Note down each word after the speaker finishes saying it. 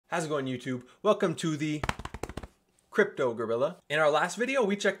How's it going, YouTube? Welcome to the Crypto Gorilla. In our last video,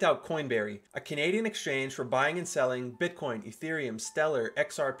 we checked out Coinberry, a Canadian exchange for buying and selling Bitcoin, Ethereum, Stellar,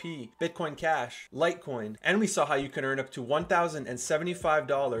 XRP, Bitcoin Cash, Litecoin, and we saw how you can earn up to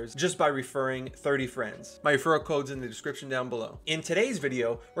 $1,075 just by referring 30 friends. My referral code's in the description down below. In today's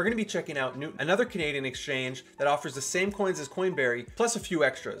video, we're going to be checking out Newton, another Canadian exchange that offers the same coins as Coinberry, plus a few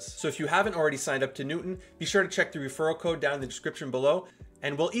extras. So if you haven't already signed up to Newton, be sure to check the referral code down in the description below.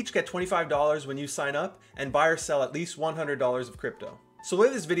 And we'll each get $25 when you sign up and buy or sell at least $100 of crypto. So the way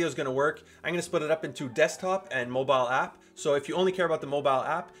this video is going to work, I'm going to split it up into desktop and mobile app. So if you only care about the mobile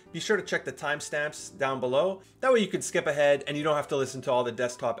app, be sure to check the timestamps down below. That way you can skip ahead and you don't have to listen to all the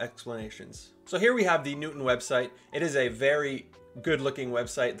desktop explanations. So here we have the Newton website. It is a very good looking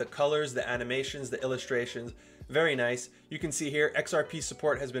website. The colors, the animations, the illustrations, very nice. You can see here XRP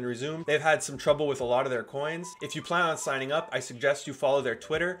support has been resumed. They've had some trouble with a lot of their coins. If you plan on signing up, I suggest you follow their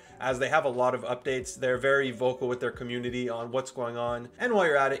Twitter as they have a lot of updates. They're very vocal with their community on what's going on. And while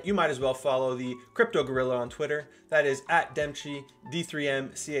you're at it, you might as well follow the Crypto Gorilla on Twitter. That is @Demchi,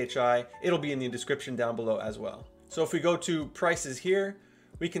 D3MCHI. It'll be in the description down below as well. So if we go to prices here,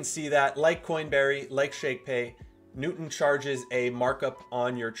 we can see that like Coinberry, like ShakePay, Newton charges a markup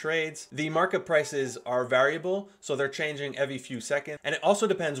on your trades. The markup prices are variable, so they're changing every few seconds. And it also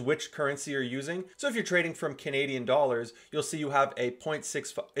depends which currency you're using. So if you're trading from Canadian dollars, you'll see you have a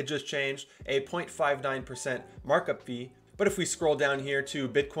 0.6, it just changed, a 0.59% markup fee. But if we scroll down here to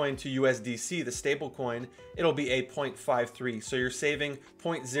Bitcoin to USDC, the stable coin, it'll be a 0.53. So you're saving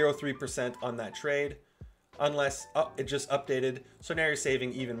 0.03% on that trade. Unless it just updated, so now you're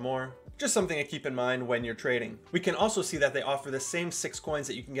saving even more. Just something to keep in mind when you're trading. We can also see that they offer the same 6 coins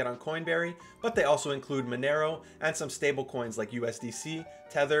that you can get on Coinberry, but they also include Monero and some stable coins like USDC,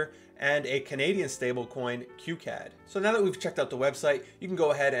 Tether, and a Canadian stable coin, QCAD. So now that we've checked out the website, you can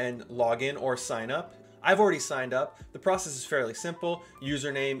go ahead and log in or sign up. I've already signed up. The process is fairly simple.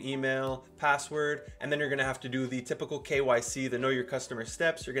 Username, email, password, and then you're gonna have to do the typical KYC, the know your customer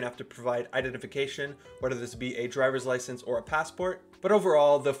steps. You're gonna have to provide identification, whether this be a driver's license or a passport. But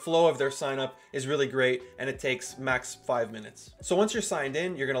overall, the flow of their sign up is really great and it takes max 5 minutes. So once you're signed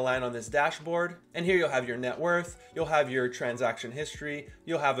in, you're gonna land on this dashboard, and here you'll have your net worth, you'll have your transaction history,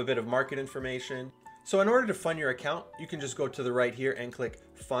 you'll have a bit of market information. So in order to fund your account, you can just go to the right here and click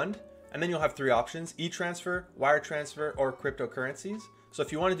fund. And then you'll have 3 options: e-transfer, wire transfer, or cryptocurrencies. So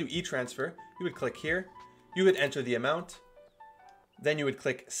if you want to do e-transfer, you would click here, you would enter the amount, then you would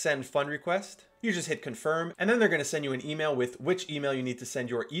click send fund request. You just hit confirm, and then they're going to send you an email with which email you need to send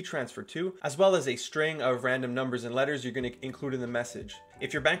your e-transfer to, as well as a string of random numbers and letters you're going to include in the message.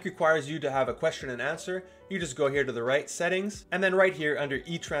 If your bank requires you to have a question and answer, you just go here to the right, settings, and then right here under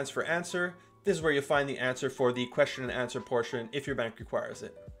e-transfer answer, this is where you'll find the answer for the question and answer portion if your bank requires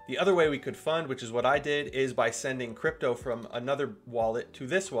it. The other way we could fund, which is what I did, is by sending crypto from another wallet to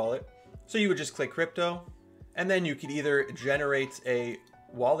this wallet. So you would just click crypto, and then you could either generate a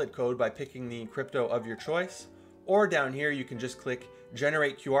wallet code by picking the crypto of your choice, or down here you can just click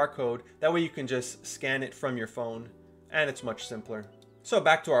generate QR code. That way you can just scan it from your phone, and it's much simpler. So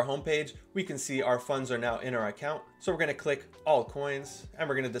back to our homepage, we can see our funds are now in our account. So we're going to click all coins, and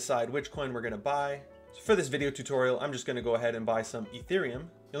we're going to decide which coin we're going to buy. So for this video tutorial, I'm just going to go ahead and buy some Ethereum.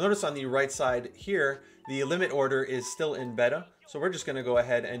 You'll notice on the right side here, the limit order is still in beta. So we're just going to go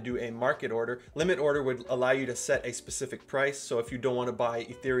ahead and do a market order. Limit order would allow you to set a specific price. So if you don't want to buy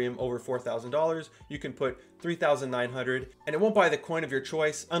Ethereum over $4,000, you can put $3,900, and it won't buy the coin of your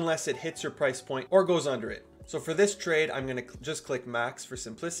choice unless it hits your price point or goes under it. So for this trade, I'm going to just click max for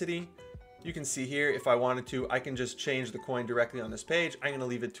simplicity. You can see here, if I wanted to, I can just change the coin directly on this page. I'm going to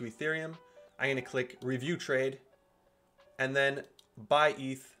leave it to Ethereum. I'm going to click review trade and then buy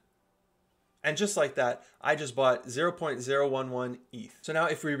ETH. And just like that, I just bought 0.011 ETH. So now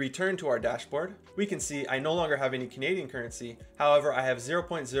if we return to our dashboard, we can see I no longer have any Canadian currency. However, I have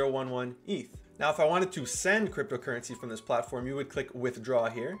 0.011 ETH. Now, if I wanted to send cryptocurrency from this platform, you would click withdraw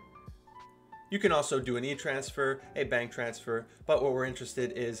here. You can also do an e-transfer, a bank transfer, but what we're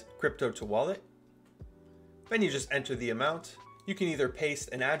interested is crypto to wallet. Then you just enter the amount. You can either paste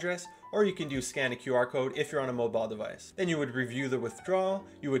an address or you can do scan a QR code if you're on a mobile device. Then you would review the withdrawal,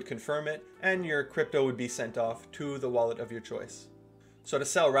 you would confirm it, and your crypto would be sent off to the wallet of your choice. So to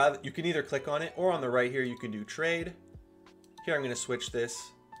sell, rather, you can either click on it, or on the right here, you can do trade. Here I'm going to switch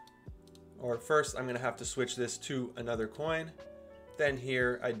this, or first I'm going to have to switch this to another coin. Then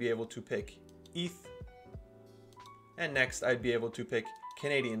here I'd be able to pick ETH, and next I'd be able to pick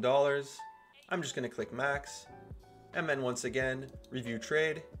Canadian dollars. I'm just going to click max, and then once again, review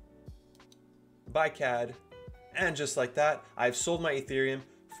trade, buy CAD, and just like that, I've sold my Ethereum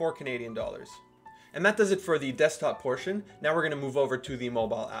 4 Canadian dollars. And that does it for the desktop portion. Now we're going to move over to the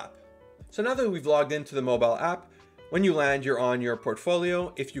mobile app. So now that we've logged into the mobile app, when you land, you're on your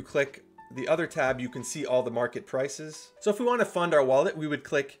portfolio. If you click the other tab, you can see all the market prices. So if we want to fund our wallet, we would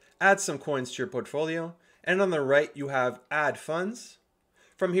click add some coins to your portfolio. And on the right, you have add funds.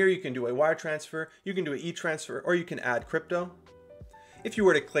 From here, you can do a wire transfer, you can do an e-transfer, or you can add crypto. If you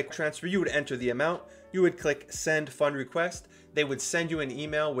were to click transfer, you would enter the amount. You would click send fund request. They would send you an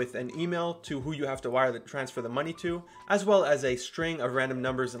email with an email to who you have to transfer the money to, as well as a string of random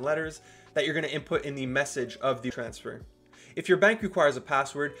numbers and letters that you're going to input in the message of the transfer. If your bank requires a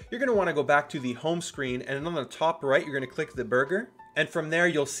password, you're going to want to go back to the home screen, and on the top right, you're going to click the burger. And from there,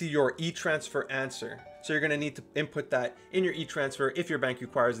 you'll see your e-transfer answer. So you're going to need to input that in your e-transfer if your bank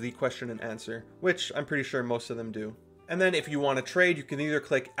requires the question and answer, which I'm pretty sure most of them do. And then if you want to trade, you can either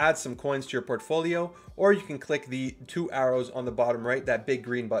click add some coins to your portfolio, or you can click the 2 arrows on the bottom right, that big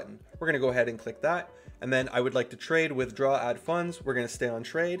green button. We're going to go ahead and click that. And then I would like to trade, withdraw, add funds. We're going to stay on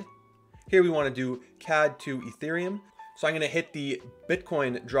trade. Here we want to do CAD to Ethereum. So I'm going to hit the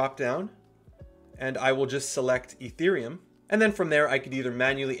Bitcoin drop down, and I will just select Ethereum. And then from there, I could either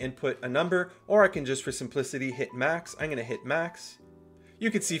manually input a number, or I can just, for simplicity, hit max. I'm going to hit max. You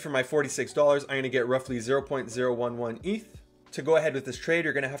can see for my $46, I'm going to get roughly 0.011 ETH. To go ahead with this trade,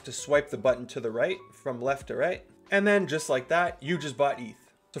 you're going to have to swipe the button to the right, from left to right. And then just like that, you just bought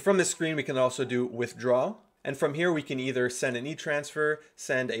ETH. So from this screen, we can also do withdraw. And from here, we can either send an e-transfer,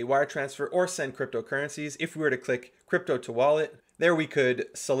 send a wire transfer, or send cryptocurrencies. If we were to click crypto to wallet, there we could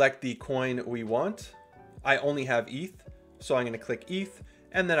select the coin we want. I only have ETH, so I'm going to click ETH,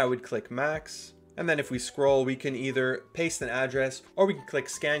 and then I would click max. And then if we scroll, we can either paste an address, or we can click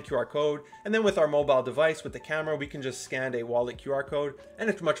scan QR code. And then with our mobile device, with the camera, we can just scan a wallet QR code, and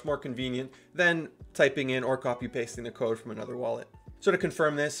it's much more convenient than typing in or copy pasting the code from another wallet. So to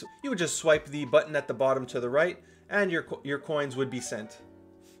confirm this, you would just swipe the button at the bottom to the right, and your coins would be sent.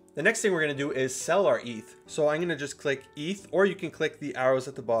 The next thing we're going to do is sell our ETH. So I'm going to just click ETH, or you can click the arrows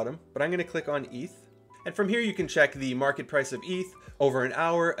at the bottom, but I'm going to click on ETH. And from here, you can check the market price of ETH over an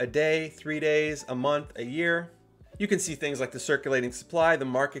hour, a day, 3 days, a month, a year. You can see things like the circulating supply, the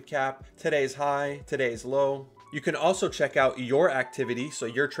market cap, today's high, today's low. You can also check out your activity, so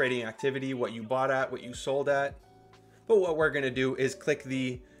your trading activity, what you bought at, what you sold at. But what we're going to do is click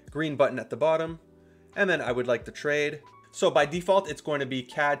the green button at the bottom, and then I would like to trade. So by default, it's going to be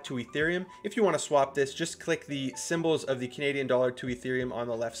CAD to Ethereum. If you want to swap this, just click the symbols of the Canadian dollar to Ethereum on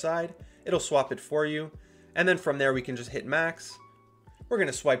the left side. It'll swap it for you. And then from there, we can just hit max. We're going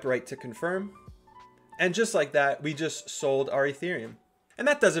to swipe right to confirm. And just like that, we just sold our Ethereum. And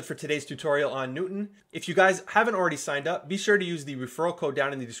that does it for today's tutorial on Newton. If you guys haven't already signed up, be sure to use the referral code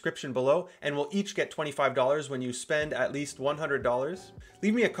down in the description below, and we'll each get $25 when you spend at least $100.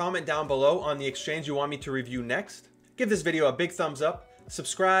 Leave me a comment down below on the exchange you want me to review next. Give this video a big thumbs up,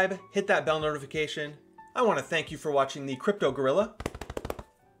 subscribe, hit that bell notification. I want to thank you for watching the Crypto Gorilla.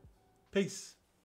 Peace.